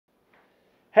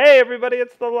Hey everybody,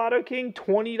 it's the Lotto King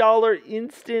 $20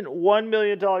 instant $1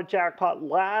 million jackpot.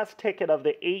 Last ticket of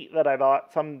the 8 that I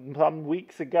bought some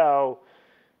weeks ago.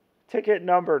 Ticket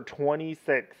number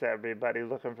 26, everybody.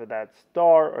 Looking for that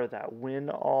star or that win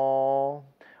all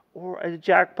or a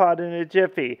jackpot in a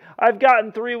jiffy. I've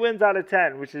gotten 3 wins out of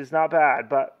 10, which is not bad,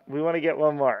 but we want to get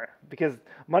one more. Because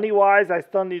money-wise, I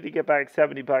still need to get back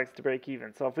 $70 to break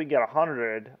even. So if we get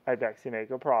 100, I'd actually make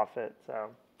a profit.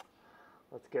 So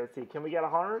let's go see. Can we get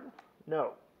 100?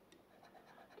 No.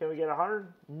 Can we get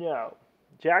 100? No.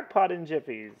 Jackpot in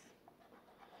jiffies.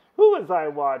 Who was I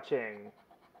watching?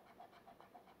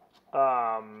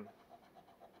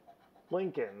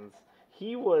 Lincoln's.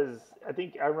 He was,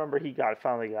 I remember he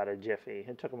finally got a jiffy.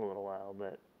 It took him a little while,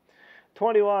 but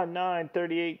 21, 9,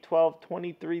 38, 12,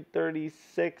 23,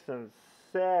 36, and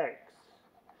 6.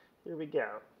 Here we go.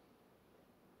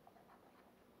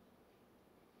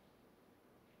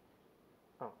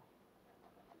 Oh,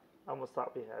 I almost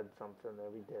thought we had something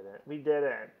there. We didn't. We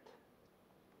didn't.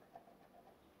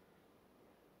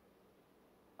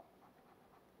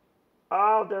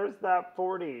 Oh, there's that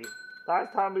 40.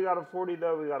 Last time we got a 40,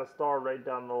 though, we got a star right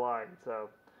down the line. So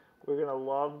we're going to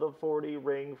love the 40,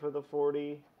 ring for the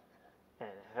 40, and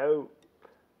hope.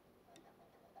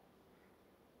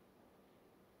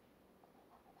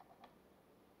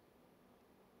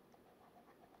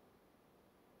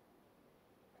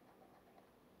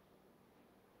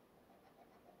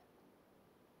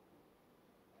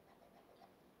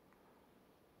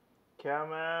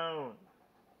 Come on.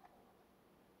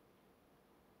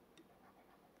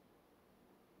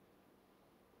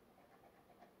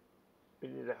 We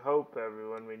need to hope,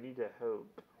 everyone. We need to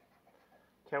hope.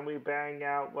 Can we bang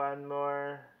out one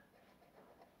more?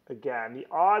 Again, the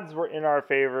odds were in our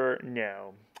favor.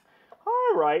 No.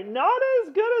 All right, not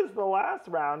as good as the last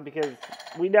round because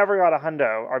we never got a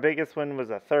hundo. Our biggest win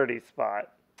was a 30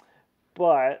 spot.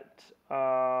 But,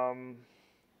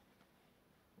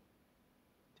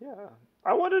 yeah,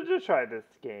 I wanted to try this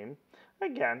game.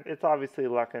 Again, it's obviously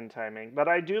luck and timing, but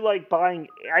I do like buying.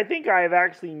 I think I have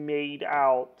actually made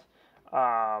out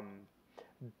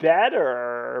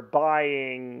better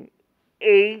buying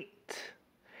eight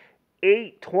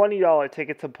 $20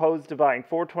 tickets opposed to buying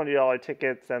 4 $20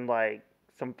 tickets and like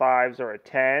some 5s or a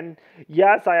 10.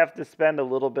 Yes, I have to spend a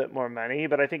little bit more money,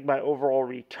 but I think my overall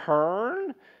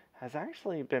return has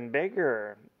actually been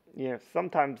bigger.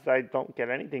 Sometimes I don't get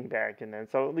anything back, and then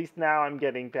so at least now I'm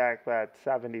getting back that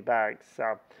 $70,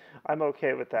 so I'm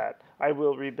okay with that. I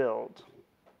will rebuild.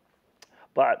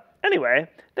 But anyway,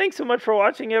 thanks so much for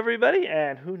watching, everybody,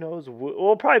 and who knows,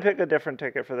 we'll probably pick a different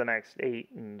ticket for the next 8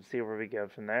 and see where we go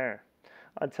from there.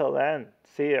 Until then,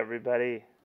 see you, everybody.